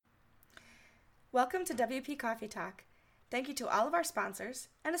Welcome to WP Coffee Talk. Thank you to all of our sponsors,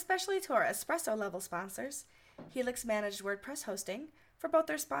 and especially to our espresso level sponsors, Helix Managed WordPress Hosting, for both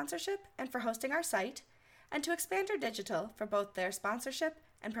their sponsorship and for hosting our site, and to Expander Digital for both their sponsorship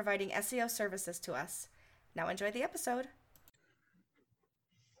and providing SEO services to us. Now enjoy the episode.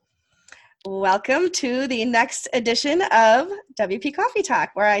 Welcome to the next edition of WP Coffee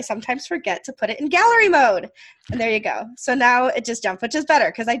Talk, where I sometimes forget to put it in gallery mode. And there you go. So now it just jumped, which is better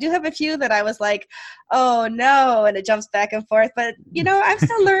because I do have a few that I was like, oh no, and it jumps back and forth. But you know, I'm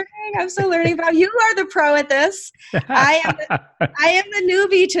still learning. But you are the pro at this. I am the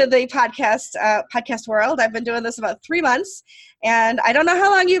newbie to the podcast world. I've been doing this about 3 months, and I don't know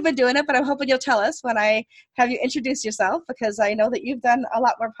how long you've been doing it, but I'm hoping you'll tell us when I have you introduce yourself, because I know that you've done a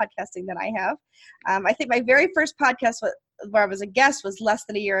lot more podcasting than I have. I think my very first podcast where I was a guest was less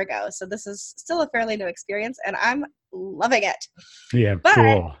than a year ago. So this is still a fairly new experience, and I'm loving it. Yeah,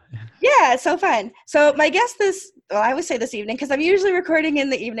 cool. Yeah, it's so fun. So my guest I would say this evening, because I'm usually recording in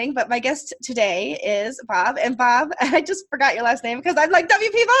the evening, but my guest today is Bob. And Bob, I just forgot your last name because I'm like,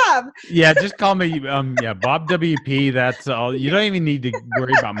 WP Bob. Yeah, just call me Bob WP. That's all. You don't even need to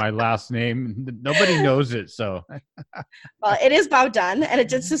worry about my last name. Nobody knows it, so. Well, it is Bob Dunn, and it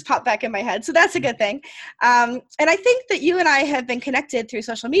just popped back in my head, so that's a good thing. And I think that you and I have been connected through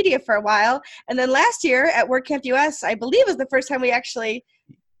social media for a while, and then last year at WordCamp US, I believe was the first time we actually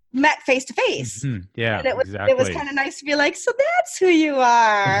met face to face. Mm-hmm. Yeah, and exactly. It was kind of nice to be like, so that's who you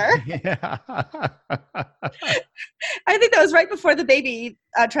are. Yeah. I think that was right before the baby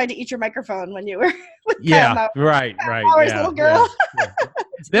tried to eat your microphone when you were with right. Little girl. Yeah.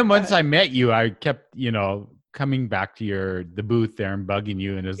 Then once I met you, I kept, coming back to the booth there and bugging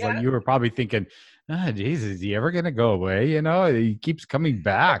you, and it's like you were probably thinking, Jesus, is he ever gonna go away? He keeps coming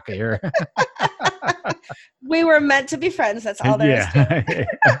back here. We were meant to be friends. That's all there is to it.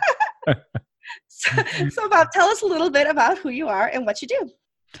 So Bob, tell us a little bit about who you are and what you do.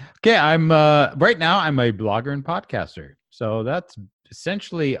 Okay, I'm right now I'm a blogger and podcaster. So that's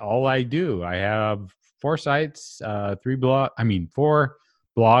essentially all I do. I have 4 sites, 4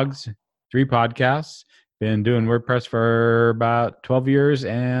 blogs, 3 podcasts. Been doing WordPress for about 12 years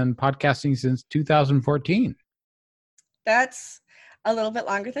and podcasting since 2014. That's a little bit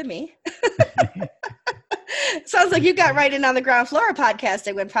longer than me. Sounds like you got right in on the ground floor of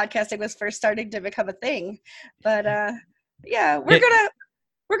podcasting when podcasting was first starting to become a thing. But yeah, we're gonna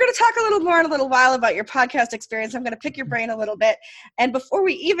talk a little more in a little while about your podcast experience. I'm gonna pick your brain a little bit, and before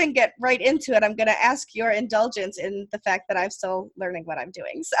we even get right into it, I'm gonna ask your indulgence in the fact that I'm still learning what I'm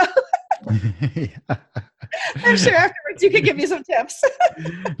doing. So I'm sure afterwards you can give me some tips.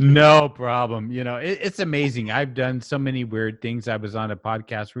 No problem. It's amazing. I've done so many weird things. I was on a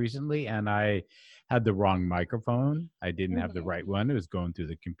podcast recently, and I had the wrong microphone. I didn't have the right one. It was going through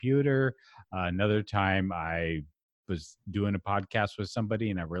the computer. Another time I was doing a podcast with somebody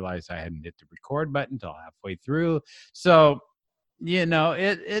and I realized I hadn't hit the record button until halfway through. So,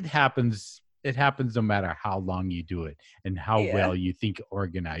 it happens. It happens no matter how long you do it and how well you think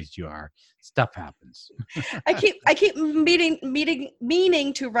organized you are. Stuff happens. I keep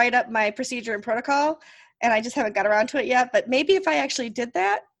meaning to write up my procedure and protocol, and I just haven't got around to it yet. But maybe if I actually did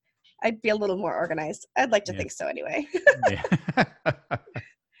that, I'd be a little more organized. I'd like to think so anyway.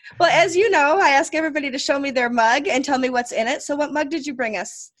 Well, as you know, I ask everybody to show me their mug and tell me what's in it. So what mug did you bring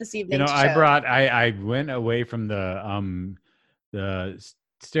us this evening? I went away from the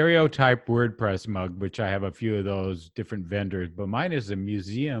stereotype WordPress mug, which I have a few of those different vendors, but mine is a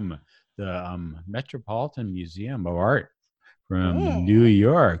museum, the Metropolitan Museum of Art from New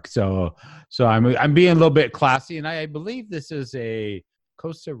York. So I'm being a little bit classy, and I believe this is a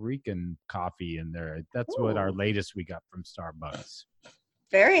Costa Rican coffee in there. That's what our latest we got from Starbucks.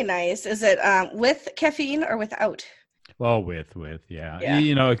 Very nice. Is it with caffeine or without? Well, with yeah.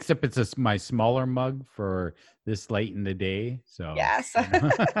 Except it's my smaller mug for this late in the day. So yes.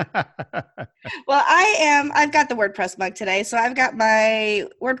 Well, I've got the WordPress mug today. So I've got my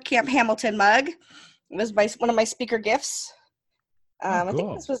WordCamp Hamilton mug. It was one of my speaker gifts. Cool. I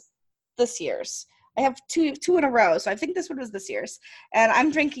think this was this year's. I have two in a row, so I think this one was this year's. And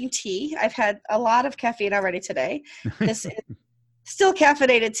I'm drinking tea. I've had a lot of caffeine already today. This is still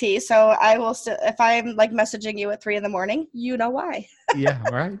caffeinated tea, so I will still, if I'm like messaging you at 3 a.m, you know why. Yeah,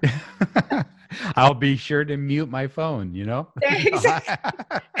 right. I'll be sure to mute my phone, Exactly.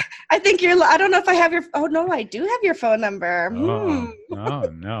 I think I don't know if I have oh no, I do have your phone number. Oh,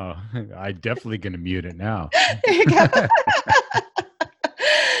 no. I'm definitely going to mute it now. There you go.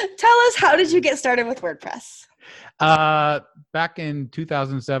 Tell us, how did you get started with WordPress? Back in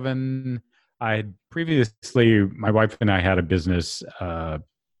 2007, I had previously, my wife and I had a business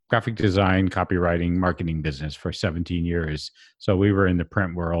graphic design, copywriting, marketing business for 17 years. So we were in the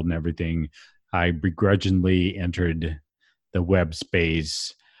print world and everything. I begrudgingly entered the web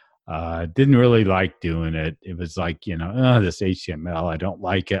space. Didn't really like doing it. It was like, oh, this HTML, I don't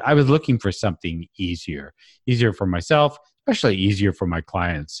like it. I was looking for something easier for myself, especially easier for my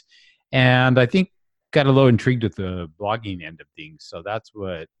clients. And I think got a little intrigued with the blogging end of things. So that's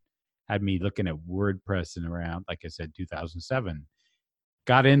what had me looking at WordPress in around, like I said, 2007.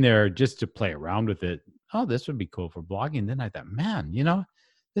 Got in there just to play around with it. Oh, this would be cool for blogging. Then I thought, man,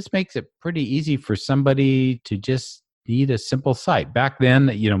 this makes it pretty easy for somebody to just need a simple site. Back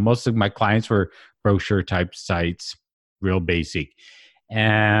then, most of my clients were brochure type sites, real basic.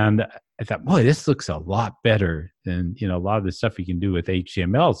 And I thought, boy, this looks a lot better than, a lot of the stuff you can do with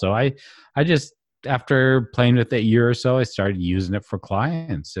HTML. So I just, after playing with it a year or so, I started using it for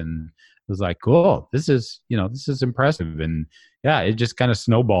clients and was like, cool, this is impressive. And yeah, it just kind of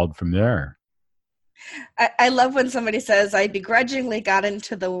snowballed from there. I love when somebody says, I begrudgingly got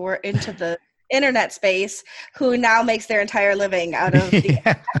into the internet space, who now makes their entire living out of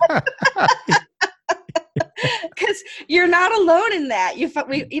the because you're not alone in that.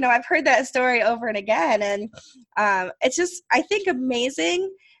 I've heard that story over and again, and it's just, I think,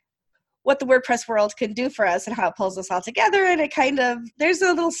 amazing what the WordPress world can do for us and how it pulls us all together. And it there's a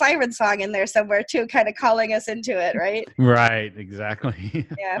little siren song in there somewhere too, kind of calling us into it, right? Right, exactly.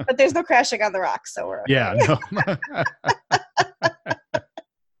 Yeah, but there's no crashing on the rocks, so we're okay. Yeah, no.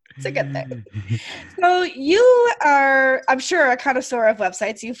 It's a good thing. So you are, I'm sure, a connoisseur of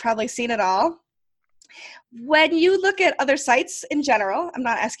websites. You've probably seen it all. When you look at other sites in general, I'm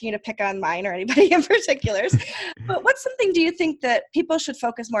not asking you to pick on mine or anybody in particulars, but what's something do you think that people should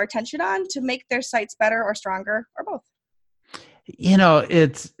focus more attention on to make their sites better or stronger or both?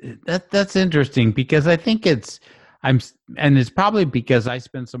 That's interesting because I think it's probably because I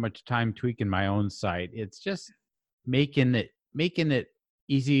spend so much time tweaking my own site. It's just making it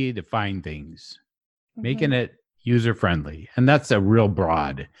easy to find things, making it user friendly, and that's a real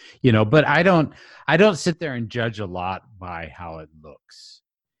broad, but I don't sit there and judge a lot by how it looks.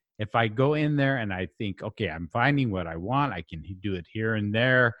 If I go in there and I think, okay, I'm finding what I want, I can do it here and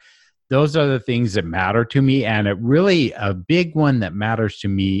there. Those are the things that matter to me. And a big one that matters to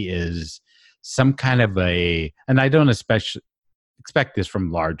me is some kind of and I don't especially expect this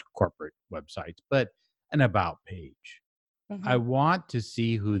from large corporate websites, but an about page. I want to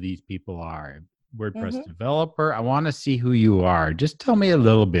see who these people are. WordPress developer, I want to see who you are. Just tell me a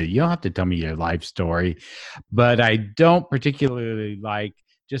little bit. You don't have to tell me your life story, but I don't particularly like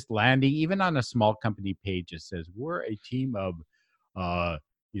just landing, even on a small company page that says we're a team of,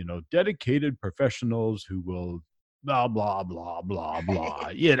 dedicated professionals who will blah, blah, blah, blah, blah.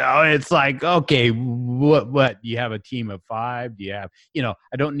 It's like, okay, what? You have a team of 5? Do you have,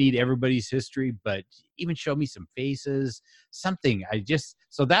 I don't need everybody's history, but even show me some faces, something.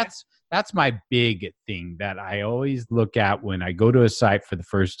 So that's my big thing that I always look at when I go to a site for the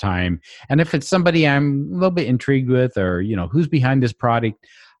first time. And if it's somebody I'm a little bit intrigued with, or, who's behind this product,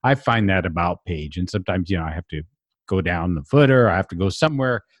 I find that about page. And sometimes, I have to go down the footer, I have to go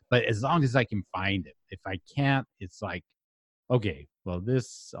somewhere, but as long as I can find it. If I can't, it's like, okay, well,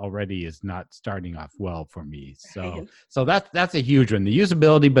 this already is not starting off well for me. So that's a huge one, the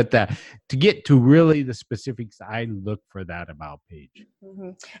usability, but to get to really the specifics, I look for that about page.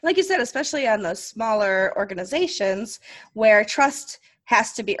 Like you said, especially on those smaller organizations where trust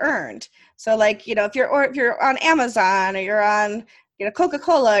has to be earned. So like, if you're on Amazon or you're on,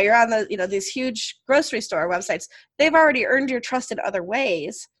 Coca-Cola, you're on these huge grocery store websites, they've already earned your trust in other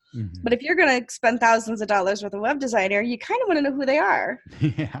ways. But if you're going to spend thousands of dollars with a web designer, you kind of want to know who they are.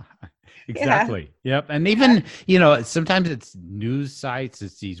 Yeah, exactly. Yeah. Yep. And even, sometimes it's news sites,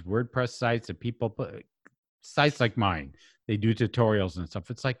 it's these WordPress sites that people put, sites like mine, they do tutorials and stuff.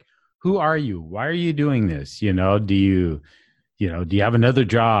 It's like, who are you? Why are you doing this? Do you have another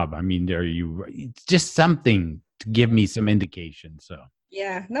job? I mean, it's just something to give me some indication. So.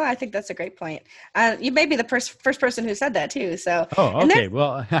 Yeah, no, I think that's a great point. You may be the first person who said that too. So. Oh, okay.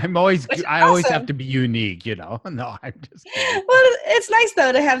 Well, I always have to be unique, No, I'm just kidding. Well, it's nice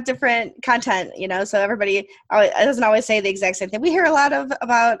though to have different content, so everybody doesn't always say the exact same thing. We hear a lot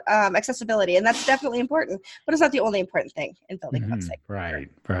about accessibility, and that's definitely important, but it's not the only important thing in building a website.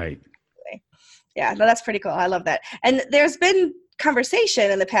 Right. Yeah, no, that's pretty cool. I love that. And there's been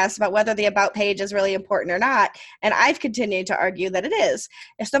conversation in the past about whether the about page is really important or not, and I've continued to argue that it is.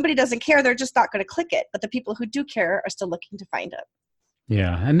 If somebody doesn't care, they're just not going to click it, but the people who do care are still looking to find it.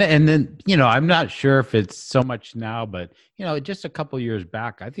 Yeah, and then I'm not sure if it's so much now, but just a couple years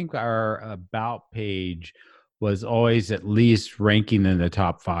back, I think our about page was always at least ranking in the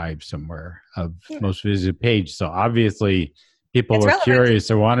top 5 somewhere of most visited page. So obviously people It's were relevant.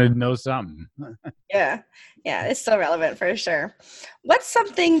 curious or wanted to know something. Yeah. Yeah, it's still relevant for sure. What's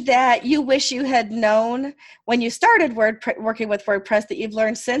something that you wish you had known when you started working with WordPress that you've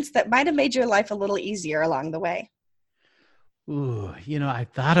learned since that might have made your life a little easier along the way? Ooh, I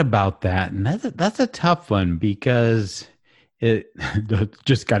thought about that, and that's a tough one because it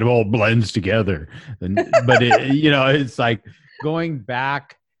just kind of all blends together. But it's like going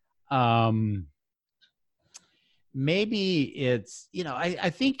back. Maybe it's I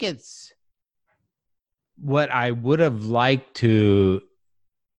think it's what I would have liked to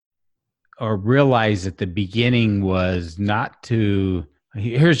or realize at the beginning was not to.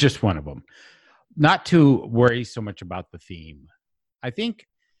 Here's just one of them. Not to worry so much about the theme. I think,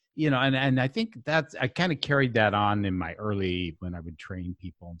 and I think I kind of carried that on in my early, when I would train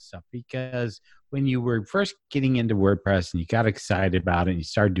people and stuff, because when you were first getting into WordPress and you got excited about it and you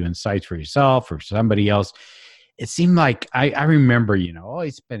started doing sites for yourself or somebody else, it seemed like I remember,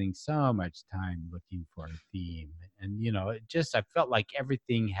 always spending so much time looking for a theme. And, I felt like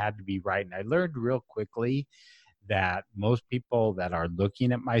everything had to be right. And I learned real quickly that most people that are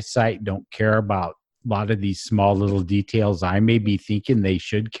looking at my site don't care about a lot of these small little details I may be thinking they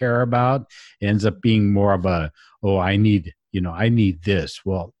should care about. It ends up being more of I need this.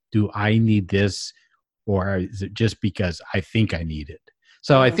 Well, do I need this, or is it just because I think I need it?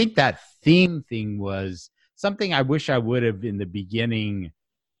 So I think that theme thing was something I wish I would have in the beginning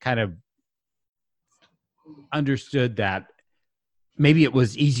kind of understood, that maybe it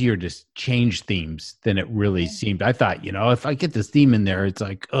was easier to change themes than it really seemed. I thought, if I get this theme in there, it's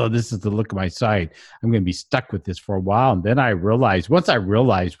like, oh, this is the look of my site. I'm going to be stuck with this for a while. And then once I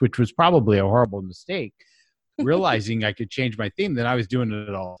realized, which was probably a horrible mistake, realizing I could change my theme, then I was doing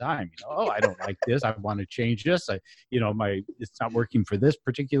it all the time. I don't like this. I want to change this. It's not working for this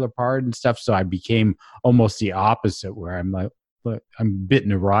particular part and stuff. So I became almost the opposite, where I'm like, but I'm a bit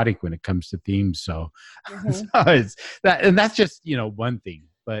neurotic when it comes to themes. So, so it's that, and that's just, one thing,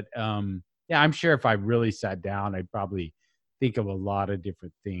 but, I'm sure if I really sat down, I'd probably think of a lot of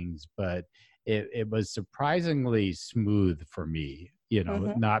different things, but it was surprisingly smooth for me,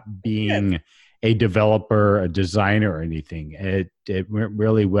 not being a developer, a designer or anything. It went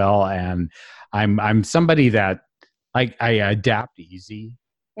really well. And I'm somebody that I adapt easy.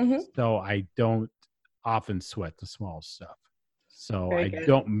 So I don't often sweat the small stuff. So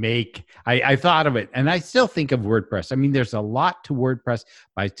I thought of it, and I still think of WordPress. I mean, there's a lot to WordPress,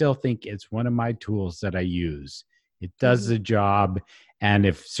 but I still think it's one of my tools that I use. It does the job. And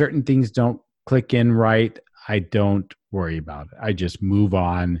if certain things don't click in right, I don't worry about it. I just move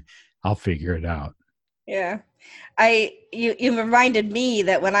on. I'll figure it out. Yeah. You reminded me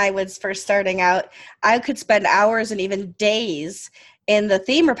that when I was first starting out, I could spend hours and even days in the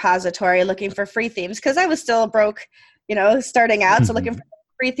theme repository looking for free themes, because I was still broke, starting out. So looking for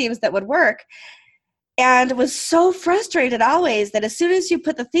free themes that would work, and was so frustrated always that as soon as you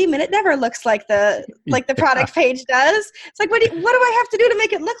put the theme in, it never looks like the product page does. It's like, what do I have to do to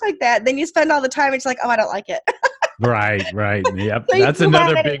make it look like that? Then you spend all the time, it's like, oh, I don't like it. Right. Yep. So that's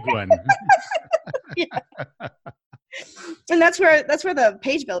another big one. And that's where the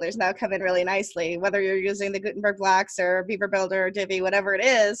page builders now come in really nicely. Whether you're using the Gutenberg blocks or Beaver Builder or Divi, whatever it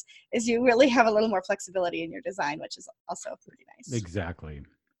is you really have a little more flexibility in your design, which is also pretty nice. Exactly.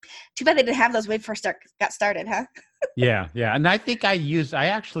 Too bad they didn't have those when we first got started, huh? Yeah. And I think I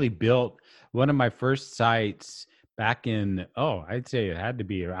actually built one of my first sites back in, I'd say it had to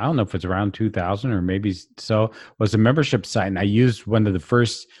be, I don't know if it's around 2000 or maybe so, was a membership site. And I used one of the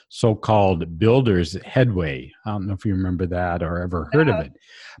first so-called builders, Headway. I don't know if you remember that or ever heard of it,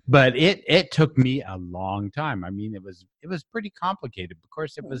 but it took me a long time. I mean, it was pretty complicated. Of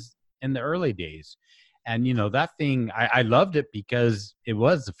course, it was in the early days. And, that thing, I loved it because it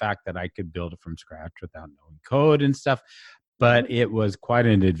was the fact that I could build it from scratch without knowing code and stuff. But it was quite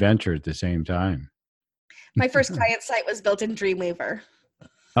an adventure at the same time. My first client site was built in Dreamweaver.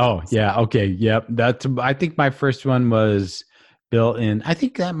 Oh, yeah. Okay. Yep. I think my first one was built in, I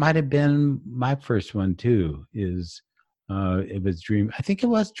think that might have been my first one too, it was I think it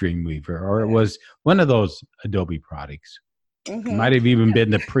was Dreamweaver, or it was one of those Adobe products. It might have even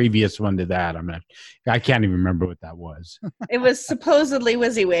been the previous one to that. I can't even remember what that was. It was supposedly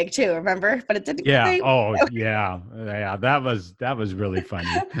WYSIWYG too, remember? But it didn't. Yeah. Yeah. That was really funny.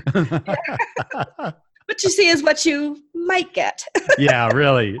 What you see is what you might get. Yeah,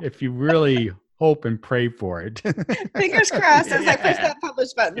 really. If you really hope and pray for it. Fingers crossed as I push that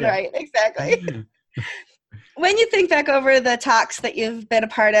publish button. Yeah. Right, exactly. when you think back over the talks that you've been a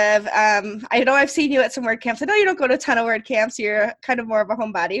part of, I know I've seen you at some word camps. I know you don't go to a ton of word camps. You're kind of more of a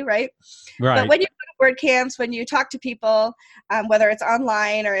homebody, right? But Right. when you go to word camps, when you talk to people, whether it's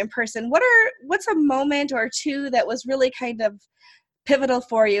online or in person, what's a moment or two that was really kind of pivotal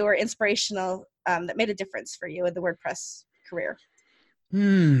for you or inspirational that made a difference for you in the WordPress career?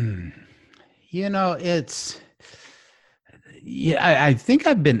 You know, yeah, I think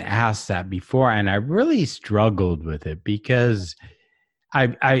I've been asked that before, and I really struggled with it because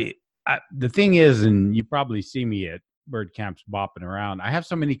the thing is, and you probably see me at bird camps bopping around. I have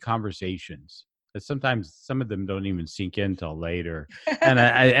so many conversations that sometimes some of them don't even sink in till later. And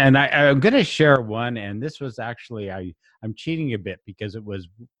I'm going to share one, and this was actually I'm cheating a bit because it was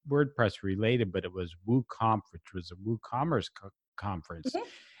WordPress related, but it was WooConf, which was a WooCommerce conference. Mhm.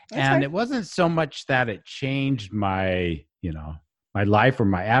 That's And fine. it wasn't so much that it changed my, my life or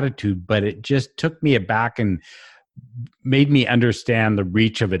my attitude, but it just took me aback and made me understand the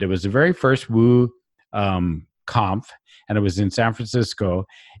reach of it. It was the very first Woo Conf, and it was in San Francisco.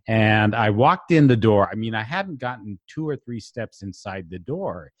 And I walked in the door. I mean, I hadn't gotten 2 or 3 steps inside the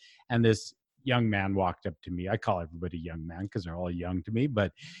door, and this young man walked up to me. I call everybody young man because they're all young to me,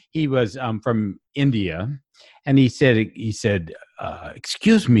 but he was from India, and he said,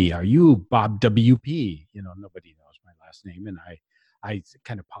 "Excuse me, are you Bob WP?" Nobody knows my last name, and I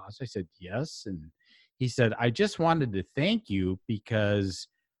kind of paused. I said, "Yes," and he said, "I just wanted to thank you because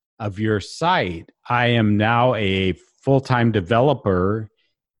of your site. I am now a full-time developer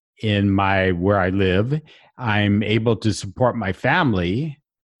in where I live. I'm able to support my family,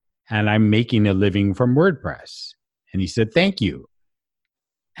 and I'm making a living from WordPress." And he said, "Thank you."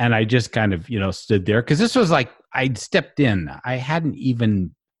 And I just kind of, stood there because this was like I'd stepped in. I hadn't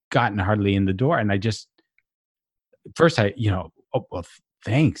even gotten hardly in the door. And I just, first oh, well,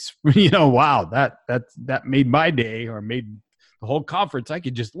 thanks. Wow, that made my day or made the whole conference. I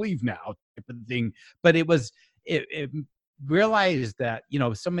could just leave now type of thing. But it realized that,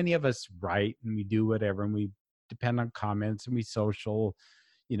 so many of us write and we do whatever, and we depend on comments and we social,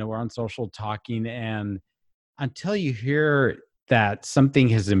 we're on social talking. And until you hear that something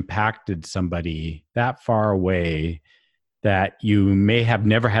has impacted somebody that far away that you may have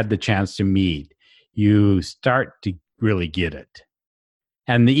never had the chance to meet, you start to really get it.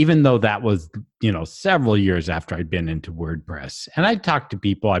 And even though that was, several years after I'd been into WordPress, and I talked to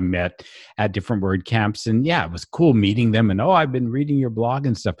people I met at different word camps, and yeah, it was cool meeting them. And, oh, I've been reading your blog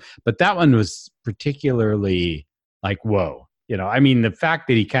and stuff. But that one was particularly like, whoa, I mean, the fact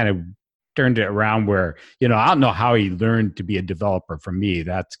that he kind of turned it around where, I don't know how he learned to be a developer from me.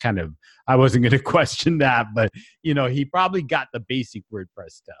 That's kind of, I wasn't going to question that, but, he probably got the basic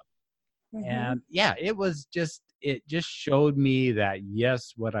WordPress stuff. Mm-hmm. And yeah, it just showed me that,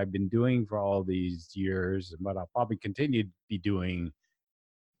 yes, what I've been doing for all these years and what I'll probably continue to be doing,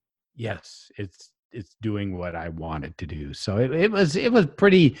 yes, it's doing what I wanted to do. So it was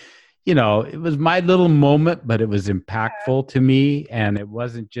pretty, it was my little moment, but it was impactful to me. And it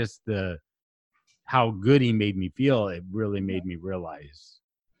wasn't just how good he made me feel. It really made me realize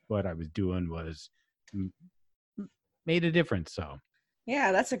what I was doing made a difference. So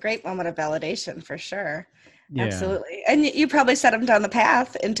Yeah, that's a great moment of validation for sure. yeah. Absolutely. And you probably set him down the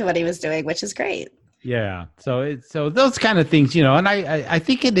path into what he was doing, which is great. Yeah. So those kind of things, and I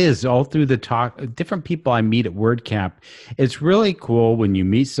think it is all through the talk, different people I meet at WordCamp. It's really cool when you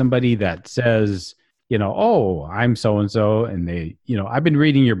meet somebody that says, "Oh, I'm so-and-so." And they, I've been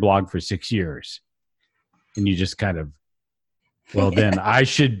reading your blog for 6 years. And you just kind of, well, then I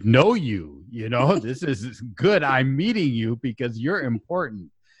should know you, this is good. I'm meeting you because you're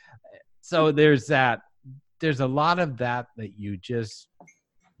important. So there's a lot of that you just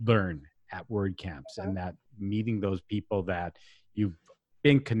learn at WordCamps, and that meeting those people that you've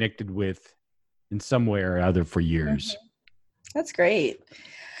been connected with in some way or other for years. That's great.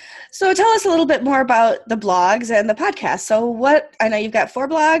 So tell us a little bit more about the blogs and the podcast. So I know you've got 4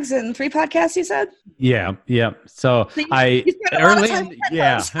 blogs and 3 podcasts, you said? Yeah. So you spend a lot of time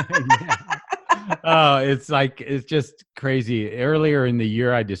yeah. Oh, it's just crazy. Earlier in the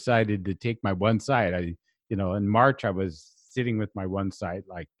year, I decided to take my one site. In March, I was sitting with my one site,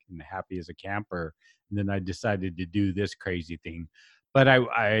 like happy as a camper. And then I decided to do this crazy thing. But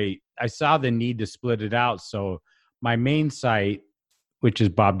I saw the need to split it out. So my main site, which is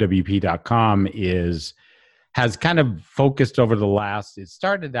bobwp.com, has kind of focused over it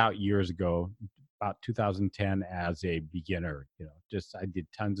started out years ago, about 2010, as a beginner. I did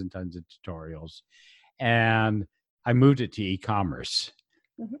tons and tons of tutorials, and I moved it to e-commerce.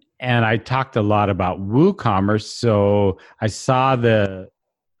 Mm-hmm. And I talked a lot about WooCommerce. So I saw the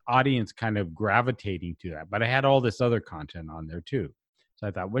audience kind of gravitating to that. But I had all this other content on there too. So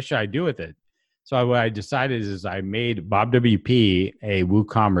I thought, what should I do with it? So what I decided is I made Bob WP a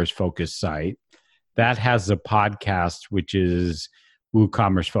WooCommerce focused site that has a podcast, which is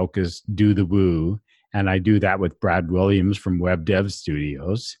WooCommerce focused, Do the Woo. And I do that with Brad Williams from Web Dev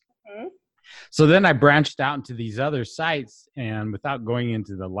Studios. Mhm. So then I branched out into these other sites, and without going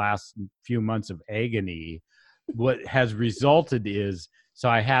into the last few months of agony, what has resulted is, so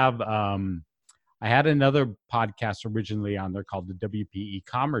I had another podcast originally on there called the WP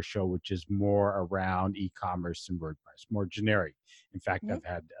e-commerce show, which is more around e-commerce and WordPress, more generic. In fact, Mhm. I've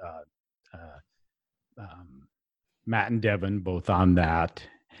had Matt and Devin both on that.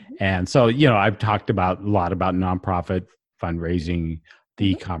 And so, I've talked a lot about nonprofit fundraising,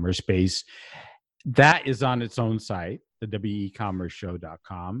 the Mhm. e-commerce space. That is on its own site, the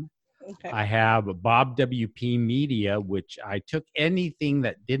wecommerceshow.com. Okay. I have Bob WP Media, which I took anything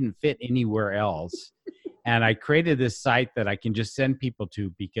that didn't fit anywhere else, and I created this site that I can just send people to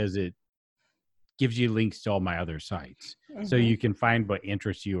because it gives you links to all my other sites. So Mhm. you can find what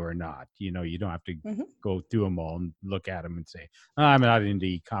interests you or not. You don't have to Mhm. go through them all and look at them and say, oh, I'm not into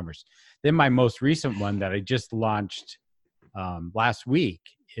e-commerce. Then my most recent one that I just launched last week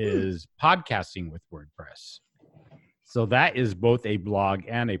is podcasting with WordPress. So that is both a blog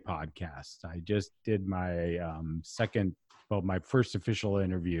and a podcast. I just did my my first official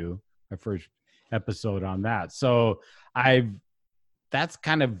interview, my first episode on that. So that's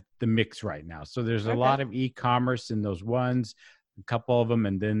kind of the mix right now. So there's a Okay. lot of e-commerce in those ones, a couple of them,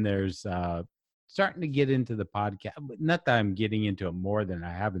 and then there's starting to get into the podcast. Not that I'm getting into it more than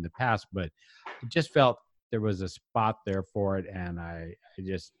I have in the past, but I just felt there was a spot there for it, and I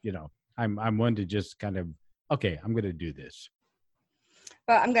just, I'm one to just kind of, okay, I'm going to do this.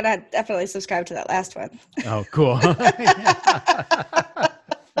 Well, I'm going to definitely subscribe to that last one. Oh, cool.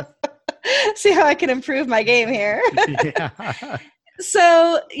 See how I can improve my game here. Yeah.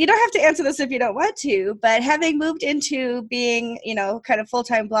 So you don't have to answer this if you don't want to, but having moved into being, kind of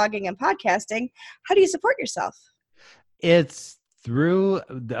full-time blogging and podcasting, how do you support yourself? It's through,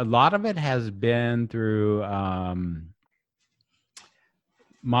 a lot of it has been through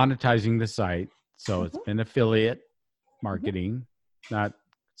monetizing the site. So it's been affiliate marketing, not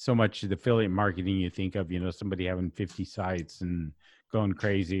so much the affiliate marketing you think of, somebody having 50 sites and going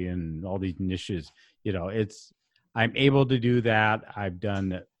crazy and all these niches. I'm able to do that. I've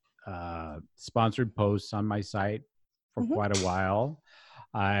done sponsored posts on my site for quite a while.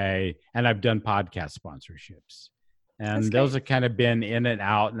 I've done podcast sponsorships, and those have kind of been in and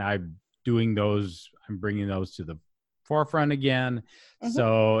out, and I'm bringing those to the forefront again.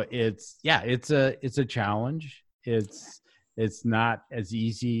 So it's a challenge. It's not as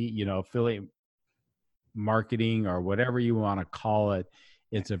easy, affiliate marketing or whatever you want to call it.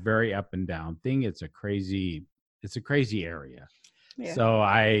 It's a very up and down thing. It's a crazy area. Yeah. So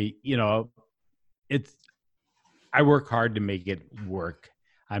I work hard to make it work.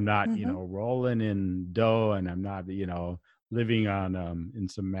 I'm not, rolling in dough, and I'm not, living on in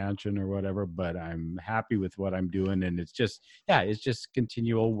some mansion or whatever, but I'm happy with what I'm doing. And it's just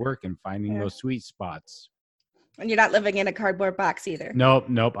continual work and finding those sweet spots. And you're not living in a cardboard box either.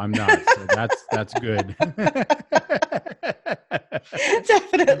 Nope, I'm not. So that's good.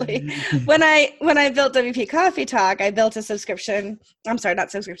 Definitely. When I built WP Coffee Talk, I built a subscription. I'm sorry,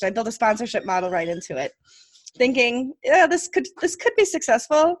 not subscription. I built a sponsorship model right into it, thinking, this could be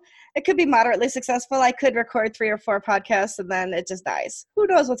successful. It could be moderately successful. I could record 3 or 4 podcasts and then it just dies. Who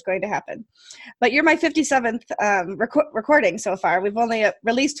knows what's going to happen? But you're my 57th recording so far. We've only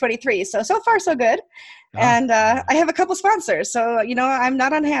released 23. So far, so good. Oh. And I have a couple sponsors. So, I'm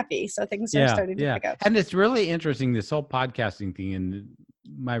not unhappy. So things are starting to pick up. And it's really interesting, this whole podcasting thing. And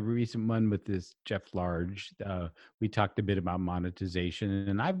my recent one with this Jeff Large, we talked a bit about monetization.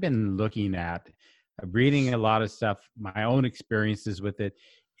 And I've been looking at reading a lot of stuff, my own experiences with it.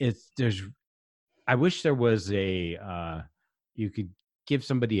 I wish there was you could give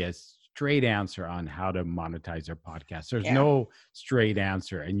somebody a straight answer on how to monetize their podcast. There's no straight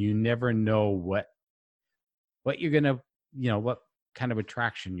answer, and you never know what you're going to, what kind of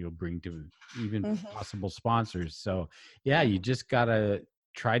attraction you'll bring to even possible sponsors. So you just got to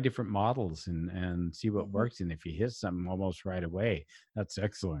try different models and see what works. And if you hit something almost right away, that's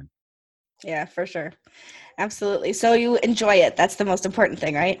excellent. Yeah, for sure. Absolutely. So you enjoy it. That's the most important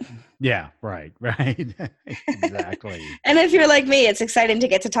thing, right? Yeah, right. Exactly. And if you're like me, it's exciting to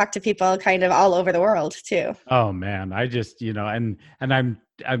get to talk to people kind of all over the world too. Oh man, I just, and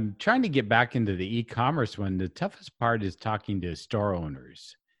I'm trying to get back into the e-commerce one. The toughest part is talking to store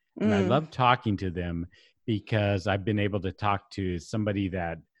owners. And I love talking to them because I've been able to talk to somebody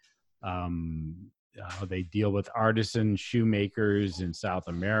that They deal with artisan shoemakers in South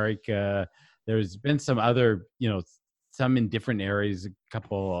America. There's been some other, some in different areas.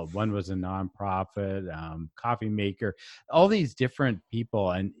 One was a nonprofit, coffee maker, all these different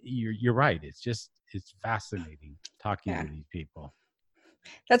people. And you're right. It's fascinating talking Yeah. to these people.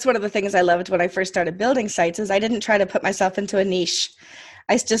 That's one of the things I loved when I first started building sites is I didn't try to put myself into a niche.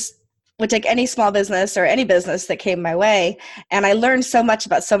 I just would take any small business or any business that came my way. And I learned so much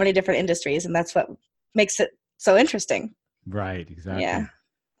about so many different industries. And that's what makes it so interesting. Right. Exactly. Yeah.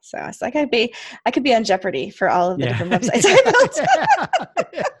 So it's like I could be on Jeopardy for all of the different websites I built.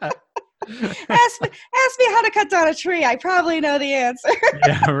 Ask me how to cut down a tree. I probably know the answer.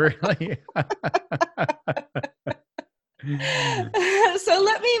 Yeah, really. So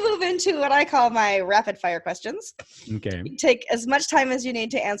let me move into what I call my rapid fire questions. Okay. You take as much time as you need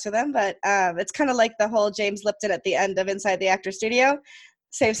to answer them, but it's kind of like the whole James Lipton at the end of Inside the Actor Studio.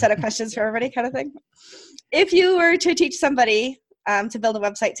 Same set of questions for everybody kind of thing. If you were to teach somebody to build a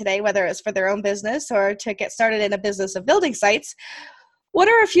website today, whether it's for their own business or to get started in a business of building sites, what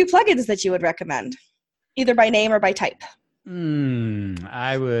are a few plugins that you would recommend, either by name or by type?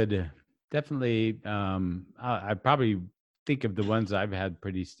 I would definitely, I probably think of the ones I've had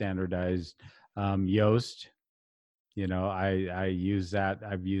pretty standardized. Yoast, I use that.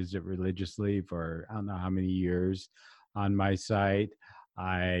 I've used it religiously for I don't know how many years on my site.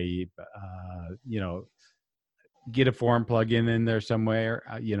 I, get a form plugin in there somewhere.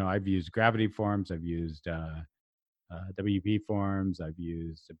 I've used Gravity Forms. I've used WP Forms. I've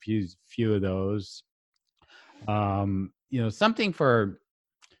used a few of those. Something for,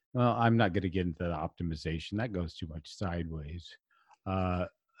 well, I'm not going to get into the optimization. That goes too much sideways. I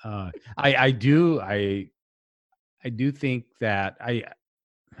do think that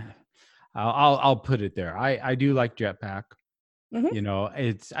I'll put it there. I do like Jetpack. Mm-hmm.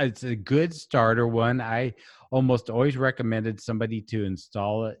 It's a good starter one. I almost always recommended somebody to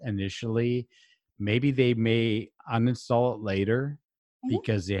install it initially. Maybe they may uninstall it later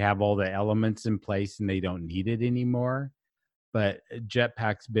because they have all the elements in place and they don't need it anymore. But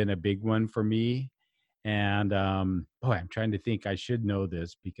Jetpack's been a big one for me. And boy, I'm trying to think. I should know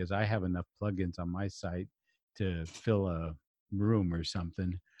this because I have enough plugins on my site to fill a room or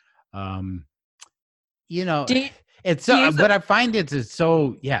something. Do you, It's do you so, use but I find it's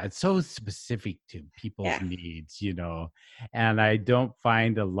so specific to people's Yeah. needs, and I don't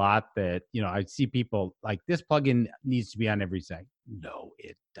find a lot that, I see people like this plugin needs to be on every site. No,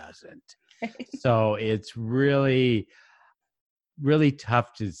 it doesn't. So it's really, really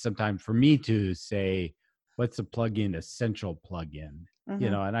tough to sometimes for me to say, what's a plugin essential plugin?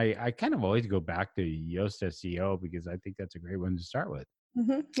 Mm-hmm. And I kind of always go back to Yoast SEO because I think that's a great one to start with.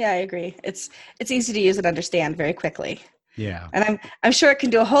 Mm-hmm. Yeah, I agree. It's easy to use and understand very quickly. Yeah. And I'm sure it can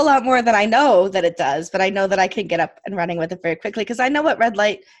do a whole lot more than I know that it does, but I know that I can get up and running with it very quickly because I know what red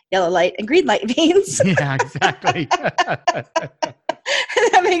light, yellow light, and green light means. Yeah, exactly. That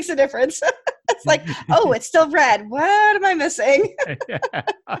makes a difference. It's like, oh, it's still red. What am I missing?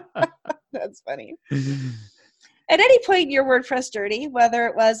 That's funny. At any point in your WordPress journey, whether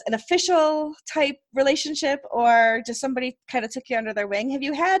it was an official type relationship or just somebody kind of took you under their wing, have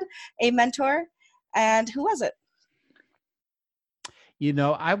you had a mentor, and who was it?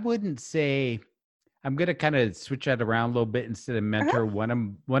 I wouldn't say. I'm going to kind of switch that around a little bit. Instead of mentor.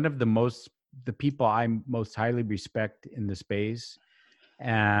 One of the people I most highly respect in the space,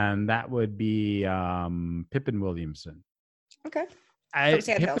 and that would be Pippin Williamson. Okay.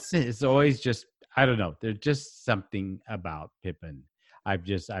 Pippin is always just, I don't know. There's just something about Pippin. I've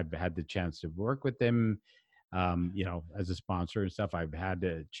had the chance to work with him, as a sponsor and stuff. I've had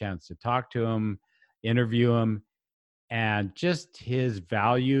the chance to talk to him, interview him, and just his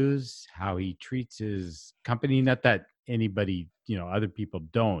values, how he treats his company. Not that anybody, other people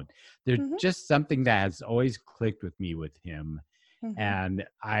don't. There's just something that has always clicked with me with him. And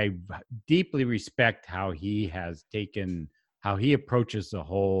I deeply respect how he approaches the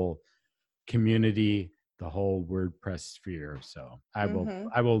whole community, the whole WordPress sphere. So I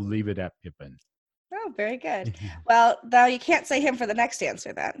will leave it at Pippin. Oh, very good. Well, now you can't say him for the next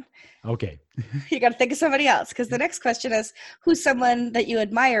answer then. Okay. You got to think of somebody else because the next question is, who's someone that you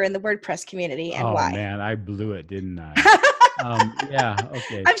admire in the WordPress community and why? Oh man, I blew it, didn't I? Yeah,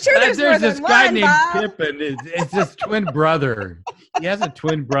 okay. I'm sure there's this more guy than named Bob. Pippin. It's his twin brother. He has a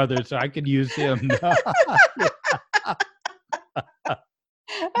twin brother, so I could use him.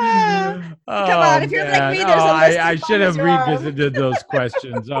 Come on, if you're like me, there's a list I as should long as have your arm. revisited those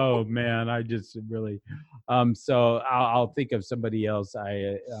questions. Oh man, I just really. So I'll think of somebody else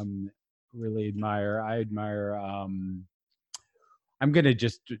I really admire. I admire. I'm gonna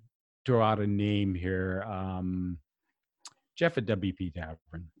just throw out a name here. Jeff at WP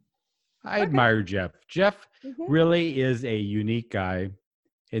Tavern. I admire Jeff. Jeff really is a unique guy,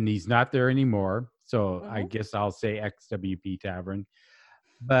 and he's not there anymore. So I guess I'll say XWP Tavern.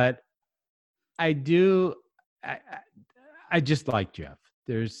 But I just like Jeff.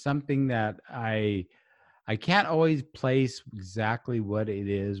 There's something that I can't always place exactly what it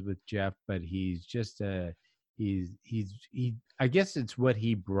is with Jeff, but he's just I guess it's what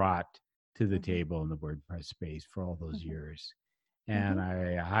he brought to the table in the WordPress space for all those years. And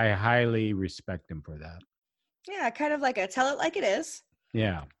I highly respect him for that. Yeah, kind of like a tell it like it is.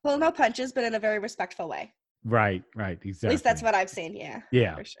 Yeah. Pull no punches, but in a very respectful way. Right, exactly. At least that's what I've seen, yeah.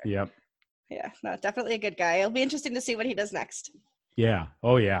 Yeah, for sure. Yep. Yeah, no, definitely a good guy. It'll be interesting to see what he does next. Yeah.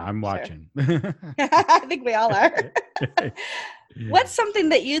 Oh, yeah, I'm watching. I think we all are. What's something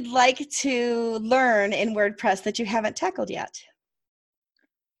that you'd like to learn in WordPress that you haven't tackled yet?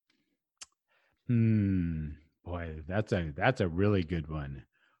 Boy, that's a really good one.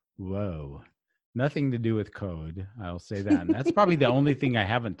 Whoa. Nothing to do with code, I'll say that. And that's probably the only thing I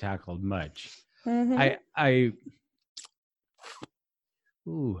haven't tackled much. Boy,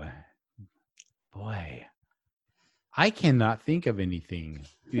 I cannot think of anything.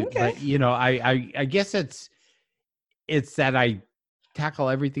 But I guess it's that I tackle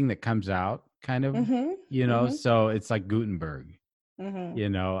everything that comes out, kind of. So it's like Gutenberg.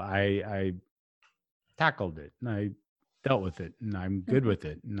 I tackled it and I dealt with it and I'm good with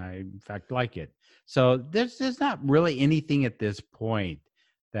it and I in fact like it. So there's not really anything at this point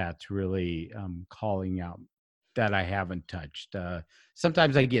that's really calling out that I haven't touched.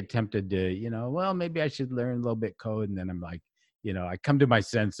 Sometimes I get tempted to, well, maybe I should learn a little bit code. And then I'm like, I come to my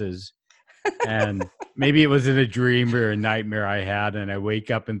senses and maybe it was in a dream or a nightmare I had. And I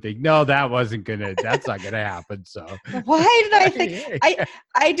wake up and think, no, that's not going to happen. So why did I think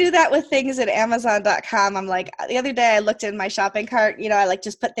I do that with things at Amazon.com. I'm like, the other day I looked in my shopping cart, I like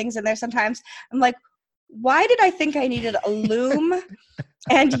just put things in there sometimes. I'm like, why did I think I needed a loom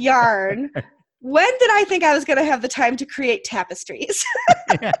and yarn? When did I think I was going to have the time to create tapestries?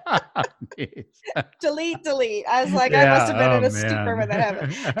 Delete. I was like, I must have been in a stupor when that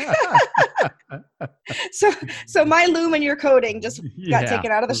happened. So my loom and your coding just got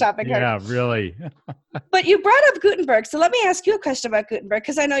taken out of the shopping cart. Yeah, really. But you brought up Gutenberg. So let me ask you a question about Gutenberg,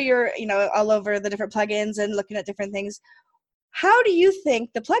 because I know you're, all over the different plugins and looking at different things. How do you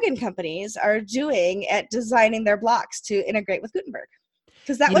think the plugin companies are doing at designing their blocks to integrate with Gutenberg?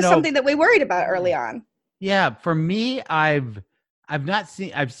 Because that was something that we worried about early on. Yeah, for me, I've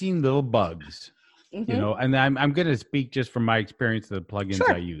seen little bugs, and I'm going to speak just from my experience of the plugins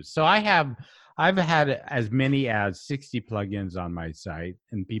I use. So I've had as many as 60 plugins on my site,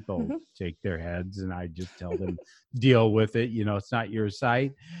 and people shake their heads, and I just tell them, deal with it. It's not your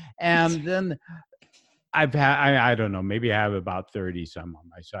site. And then I've had, I don't know, maybe I have about 30 some on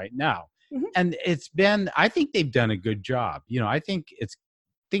my site now. And I think they've done a good job. I think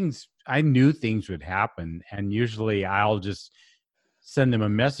I knew things would happen. And usually I'll just send them a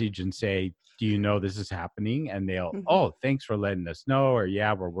message and say, do you know this is happening? And they'll, oh, thanks for letting us know. Or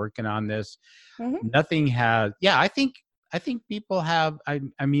yeah, we're working on this. Nothing has, I think people have, I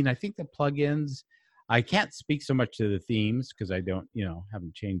think the plugins, I can't speak so much to the themes because I don't,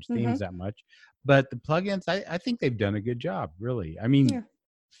 haven't changed themes that much. But the plugins, I think they've done a good job, really. I mean,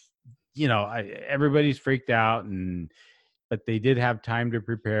 everybody's freaked out, but they did have time to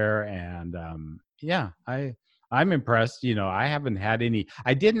prepare, and I'm impressed. I haven't had any.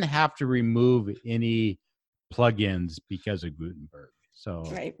 I didn't have to remove any plugins because of Gutenberg, so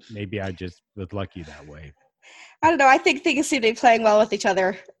maybe I just was lucky that way. I don't know. I think things seem to be playing well with each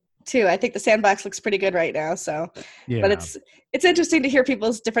other too. I think the sandbox looks pretty good right now. So, but it's interesting to hear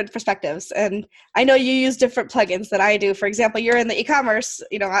people's different perspectives. And I know you use different plugins than I do. For example, you're in the e-commerce.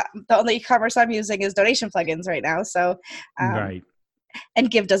 The only e-commerce I'm using is donation plugins right now. So, right.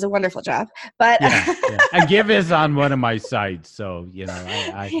 And Give does a wonderful job. But and Give is on one of my sites, so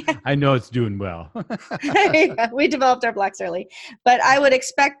I know it's doing well. We developed our blocks early, but I would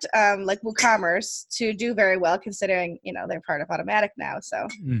expect like WooCommerce to do very well, considering they're part of Automattic now. So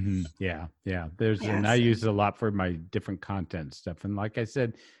and I use it a lot for my different content stuff, and like I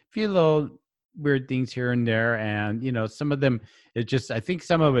said, a few little weird things here and there, and some of them I think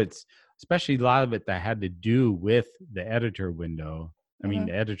some of it's, especially a lot of it that had to do with the editor window. I mean,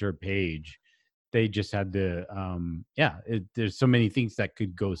 the editor page, they just had to, there's so many things that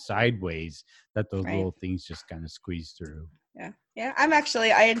could go sideways that those little things just kind of squeeze through. Yeah.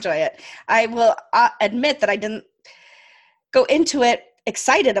 I enjoy it. I will admit that I didn't go into it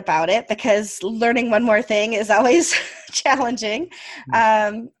excited about it because learning one more thing is always challenging.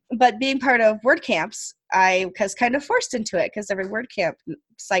 but being part of WordCamps, I was kind of forced into it because every WordCamp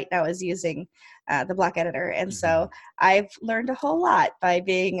site now is using the block editor. And so I've learned a whole lot by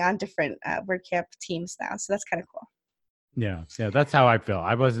being on different WordCamp teams now. So that's kind of cool. Yeah. That's how I feel.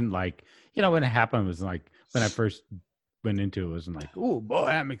 I wasn't like, when it happened, it was like when I first went into it, wasn't like, oh boy,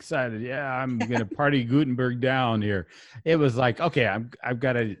 I'm excited. Yeah, I'm gonna party Gutenberg down here. It was like, okay, I've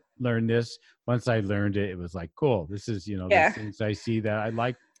got to learn this. Once I learned it, it was like, cool. This is, the things I see that I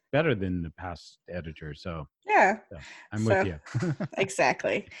like better than the past editor. So I'm with you.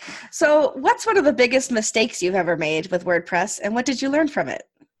 Exactly. So what's one of the biggest mistakes you've ever made with WordPress, and what did you learn from it?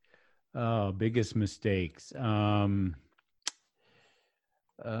 Oh, biggest mistakes. I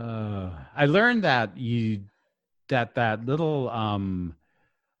learned that that little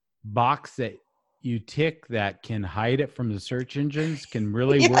box that you tick that can hide it from the search engines can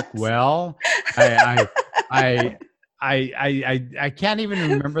really work well. I can't even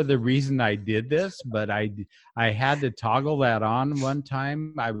remember the reason I did this, but I had to toggle that on one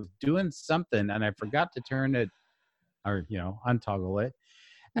time. I was doing something and I forgot to turn it or untoggle it,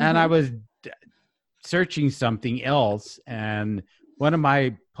 and I was searching something else, and one of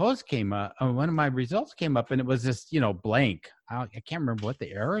my posts came up, one of my results came up, and it was this, blank. I can't remember what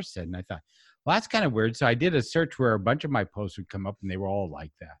the error said. And I thought, well, that's kind of weird. So I did a search where a bunch of my posts would come up and they were all like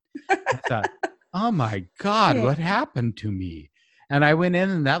that. I thought, oh my God, what happened to me? And I went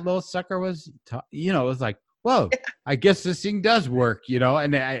in and that little sucker was, it was like, whoa, I guess this thing does work,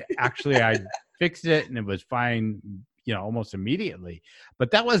 and I fixed it and it was fine, almost immediately.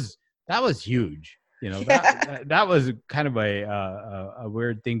 But that was huge. That was kind of a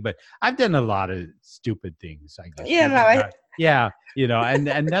weird thing, but I've done a lot of stupid things, I guess. And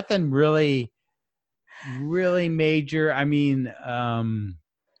nothing really major. I mean,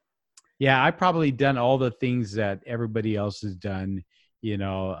 I probably done all the things that everybody else has done.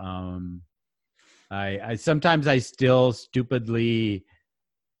 I sometimes I still stupidly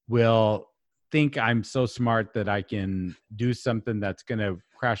will think I'm so smart that I can do something that's going to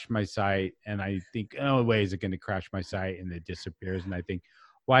crash my site. And I think, oh, wait, is it going to crash my site? And it disappears. And I think,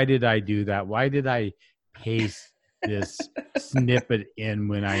 why did I do that? Why did I paste this snippet in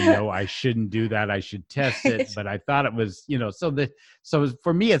when I know I shouldn't do that? I should test it. But I thought it was, so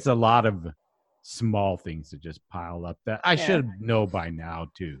for me, it's a lot of small things that just pile up that I should know by now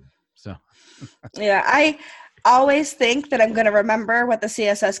too. So I always think that I'm going to remember what the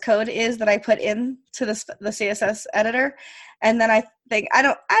CSS code is that I put into the CSS editor, and then I think I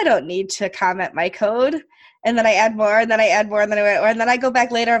don't need to comment my code, and then I add more, and then I add more, and then I go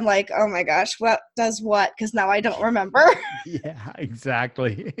back later. I'm like, oh my gosh, what does what? Because now I don't remember. Yeah,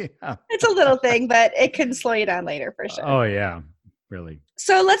 exactly. It's a little thing, but it can slow you down later for sure. Oh yeah, really.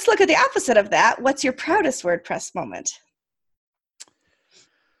 So let's look at the opposite of that. What's your proudest WordPress moment?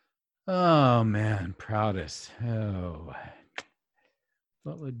 Oh man, proudest. Oh,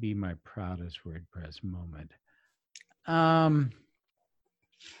 what would be my proudest WordPress moment? I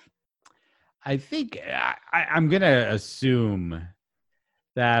think I'm gonna assume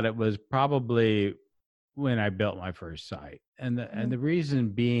that it was probably when I built my first site, and the reason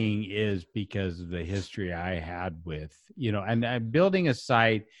being is because of the history I had with and building a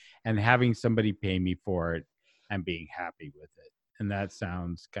site and having somebody pay me for it and being happy with it. And that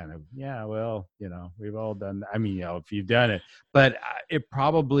sounds kind of, we've all done that. I mean, if you've done it, but it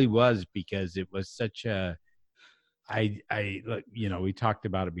probably was because it was such we talked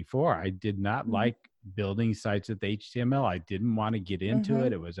about it before. I did not like building sites with HTML. I didn't want to get into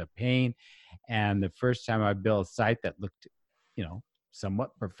it. It was a pain. And the first time I built a site that looked,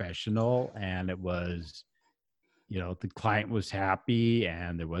 somewhat professional, and it was, the client was happy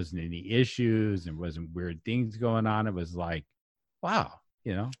and there wasn't any issues and wasn't weird things going on. It was like, wow,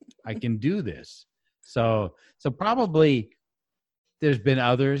 I can do this. So probably there's been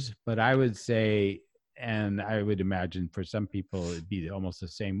others, but I would say, and I would imagine for some people, it'd be almost the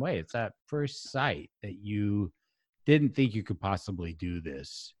same way. It's that first site that you didn't think you could possibly do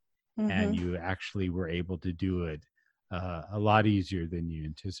this. And you actually were able to do it a lot easier than you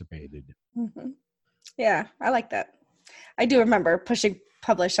anticipated. Yeah, I like that. I do remember pushing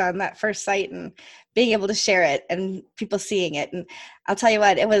publish on that first site and being able to share it and people seeing it. And I'll tell you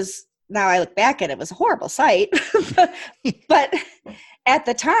what, now I look back at it, it was a horrible site, but at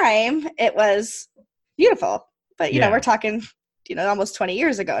the time it was beautiful. But, we're talking, almost 20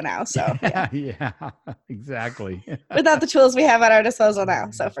 years ago now. So yeah, exactly. Without the tools we have at our disposal now.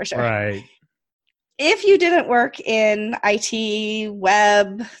 So for sure. Right. If you didn't work in IT,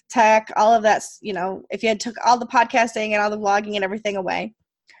 web, tech, all of that, if you had took all the podcasting and all the vlogging and everything away,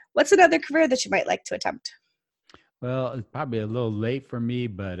 what's another career that you might like to attempt? Well, it's probably a little late for me,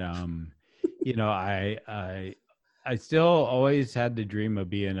 but you know, I still always had the dream of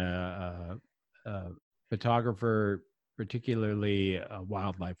being a photographer, particularly a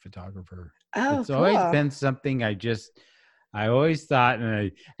wildlife photographer. Oh, It's always cool. been something I always thought,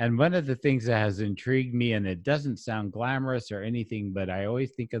 and one of the things that has intrigued me, and it doesn't sound glamorous or anything, but I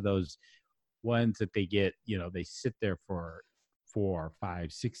always think of those ones that they get, you know, they sit there for 4,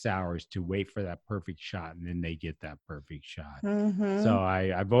 5, 6 hours to wait for that perfect shot, and then they get that perfect shot. So Mm-hmm.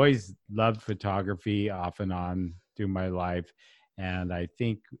 I've always loved photography off and on through my life. And I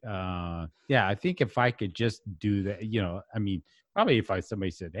think, yeah, I think if I could just do that, you know, I mean, probably if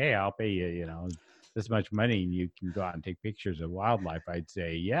somebody said, hey, I'll pay you, you know, this much money and you can go out and take pictures of wildlife, I'd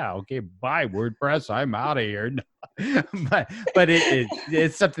say, yeah, okay, bye WordPress, I'm out of here. but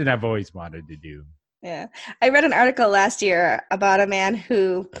it's something I've always wanted to do. Yeah. I read an article last year about a man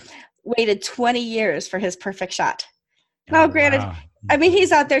who waited 20 years for his perfect shot. Now, Oh, granted, wow. I mean,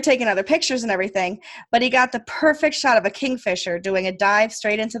 he's out there taking other pictures and everything, but he got the perfect shot of a kingfisher doing a dive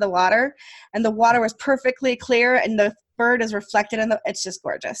straight into the water, and the water was perfectly clear, and the bird is reflected in the. It's just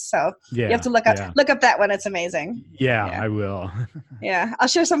gorgeous. So you have Yeah, to yeah, look up that one. It's amazing. yeah, Yeah, I will. yeah. I'll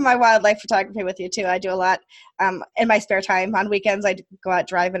share some of my wildlife photography with you too. I do a lot in my spare time. On weekends, I go out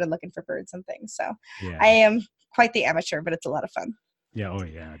driving and looking for birds and things. So I Yeah, am quite the amateur, but it's a lot of fun. yeah, oh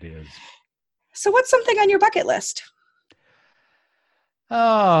yeah, it is. So, what's something on your bucket list?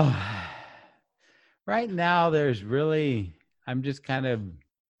 Oh, right now there's really, I'm just kind of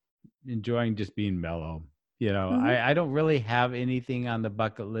enjoying just being mellow. You know, Mm-hmm. I don't really have anything on the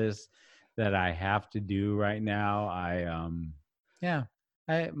bucket list that I have to do right now. Yeah,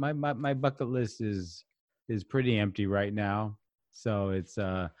 my bucket list is pretty empty right now. So it's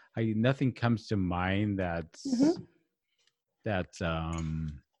nothing comes to mind Mm-hmm. that's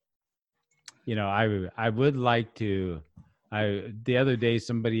you know, I would like to. The other day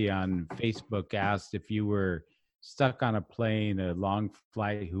somebody on Facebook asked if you were stuck on a plane, a long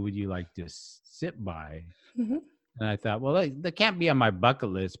flight, who would you like to sit by? Mm-hmm. And I thought, well, that can't be on my bucket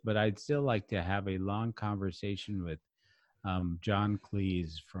list, but I'd still like to have a long conversation with John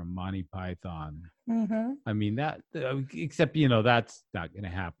Cleese from Monty Python. Mm-hmm. I mean that, except you know that's not going to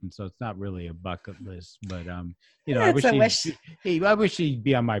happen, so it's not really a bucket list. But you know, It's a wish. I wish he'd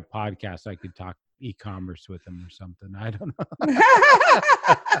be on my podcast. I could talk e-commerce with him or something. I don't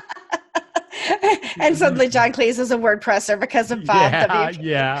And know. suddenly John Cleese is a WordPresser because of Bob Yeah, WP.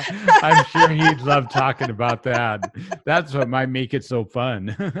 yeah. I'm sure he'd love talking about that. That's what might make it so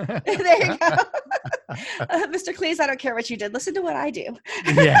fun. There you go. Mr. Cleese, I don't care what you did. Listen to what I do.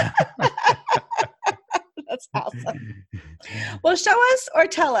 Yeah. That's awesome. Well, show us or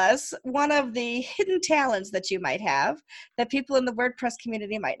tell us one of the hidden talents that you might have that people in the WordPress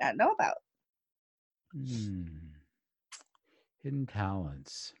community might not know about. Hidden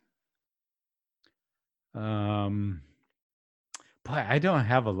talents. Um, Boy, I don't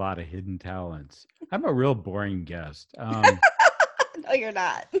have a lot of hidden talents. I'm a real boring guest. No, you're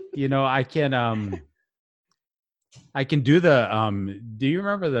not. You know, I can do the do you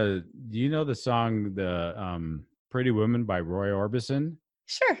remember do you know the song the Pretty Woman by Roy Orbison?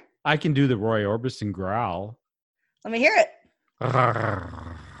 Sure. I can do the Roy Orbison growl. Let me hear it.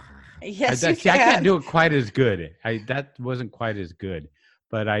 I Yes, you can't can. do it quite as good. That wasn't quite as good,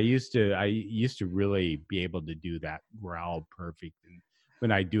 but I used to really be able to do that growl perfect. And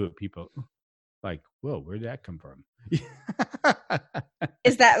when I do it, people like, whoa, where'd that come from?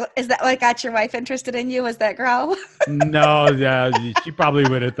 Is that what got your wife interested in you? Was that growl? No, she probably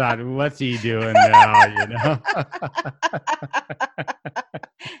would have thought, what's he doing now? You know?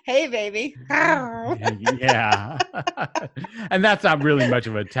 Hey, baby. Yeah. And that's not really much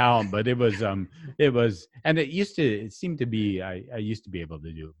of a talent, but it was, and it seemed to be, I used to be able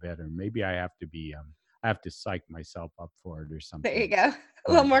to do it better. Maybe I have to psych myself up for it or something. There you go.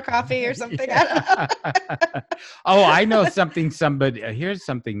 A little more coffee or something. I don't know. Oh, I know something. Here's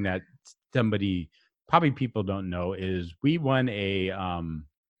something that somebody probably people don't know is we won a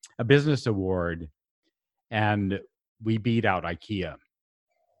business award and we beat out IKEA.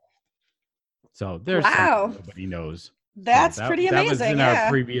 So there's something Wow. nobody knows. That's So pretty that was amazing. in our Yeah.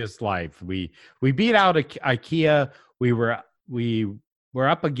 previous life. We beat out IKEA. We were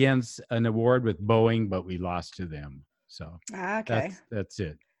up against an award with Boeing, but we lost to them. So Okay. that's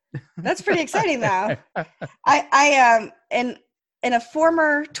it. That's pretty exciting now. I in a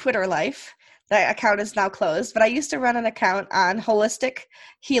former Twitter life, that account is now closed, but I used to run an account on holistic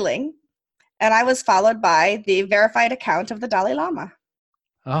healing, and I was followed by the verified account of the Dalai Lama.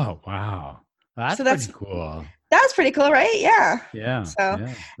 Oh wow, that's So pretty cool. That was pretty cool, right? Yeah. Yeah. So,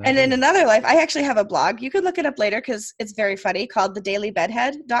 Yeah. and in another life, I actually have a blog. You can look it up later because it's very funny, called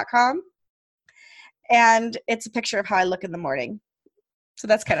thedailybedhead.com. And it's a picture of how I look in the morning. So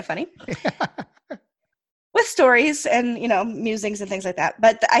that's kind of funny. With stories and, musings and things like that.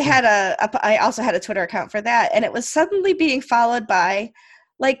 But I also had a Twitter account for that. And it was suddenly being followed by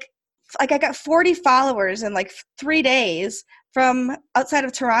like I got 40 followers in like 3 days from outside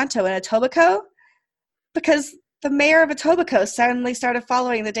of Toronto in Etobicoke, because the mayor of Etobicoke suddenly started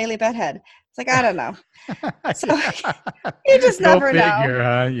following the Daily Bedhead. It's like, I don't know. So you just Go never figure, know.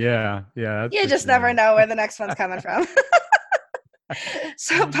 huh? Yeah. Yeah. That's You for just sure. never know where the next one's coming from.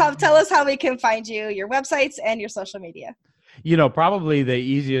 So, Bob, tell us how we can find you, your websites, and your social media. Probably the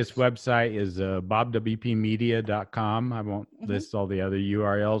easiest website is bobwpmedia.com. I won't list all the other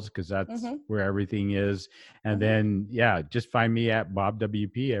URLs because that's where everything is. And then, just find me at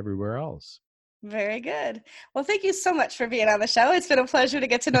bobwp everywhere else. Very good. Well, thank you so much for being on the show. It's been a pleasure to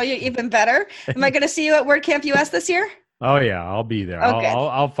get to know you even better. Am I going to see you at WordCamp US this year? Oh yeah, I'll be there. Oh, good.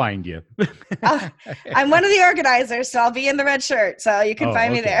 I'll find you. I'm one of the organizers, so I'll be in the red shirt, so you can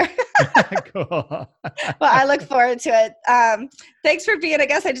find me there. Cool. Well, I look forward to it. Thanks for being a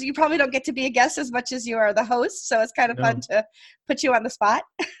guest. You probably don't get to be a guest as much as you are the host, so it's kind of fun to put you on the spot.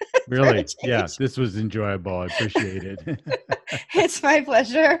 Really? Yeah, this was enjoyable. I appreciate it. It's my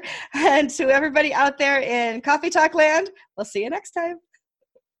pleasure. And to everybody out there in Coffee Talk land, we'll see you next time.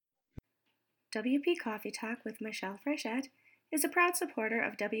 WP Coffee Talk with Michelle Frechette is a proud supporter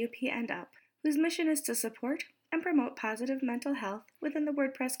of WP and Up, whose mission is to support and promote positive mental health within the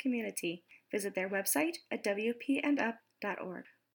WordPress community. Visit their website at wpandup.org.